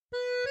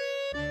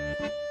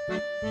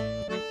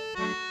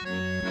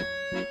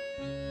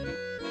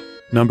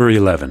Number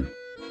 11.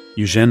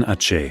 Eugène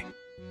Atget,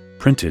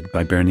 printed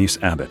by Bernice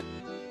Abbott.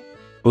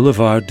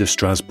 Boulevard de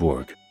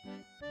Strasbourg.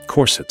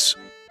 Corsets,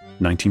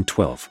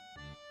 1912.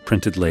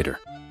 Printed later.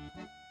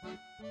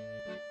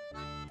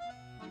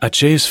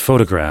 Atget's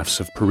photographs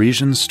of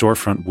Parisian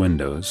storefront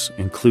windows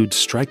include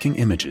striking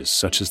images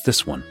such as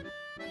this one,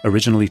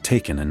 originally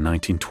taken in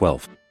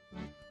 1912.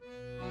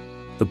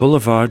 The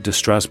Boulevard de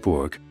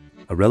Strasbourg,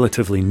 a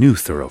relatively new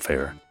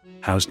thoroughfare,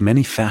 housed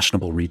many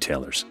fashionable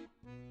retailers.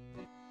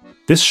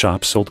 This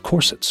shop sold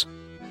corsets,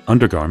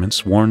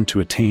 undergarments worn to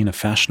attain a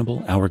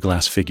fashionable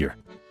hourglass figure.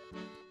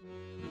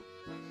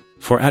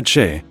 For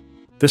Atget,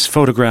 this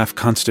photograph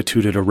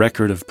constituted a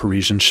record of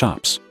Parisian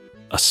shops,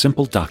 a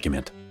simple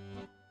document.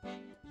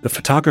 The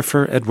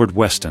photographer Edward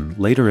Weston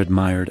later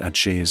admired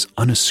Atget's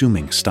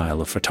unassuming style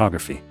of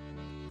photography.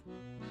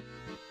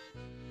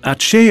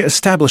 Atget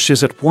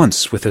establishes at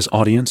once with his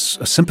audience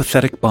a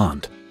sympathetic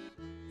bond,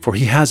 for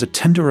he has a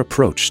tender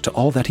approach to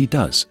all that he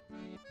does.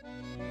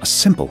 A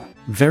simple,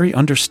 very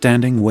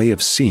understanding way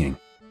of seeing,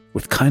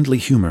 with kindly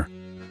humor,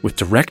 with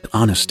direct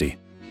honesty,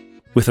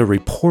 with a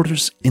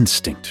reporter's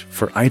instinct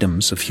for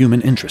items of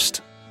human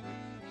interest.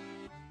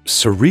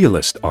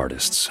 Surrealist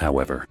artists,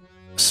 however,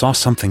 saw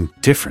something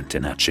different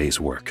in Atget's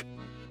work.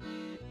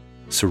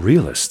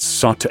 Surrealists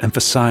sought to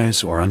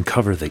emphasize or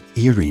uncover the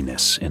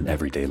eeriness in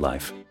everyday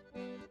life.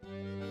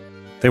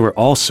 They were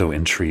also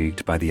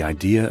intrigued by the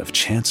idea of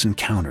chance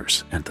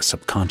encounters and the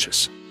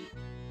subconscious.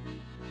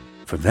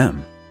 For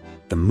them,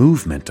 the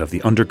movement of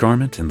the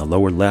undergarment in the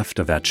lower left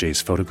of Atget's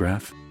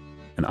photograph,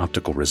 an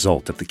optical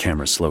result of the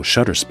camera's slow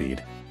shutter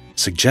speed,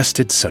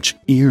 suggested such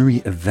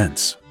eerie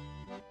events,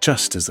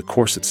 just as the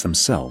corsets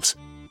themselves,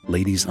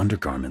 ladies'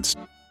 undergarments,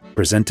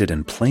 presented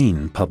in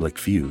plain public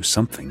view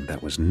something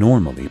that was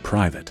normally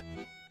private.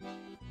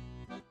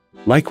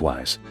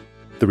 Likewise,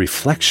 the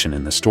reflection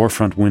in the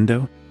storefront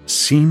window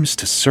seems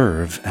to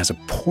serve as a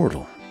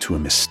portal to a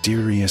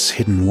mysterious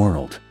hidden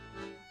world,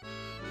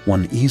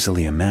 one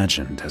easily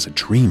imagined as a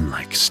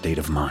dreamlike state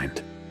of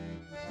mind.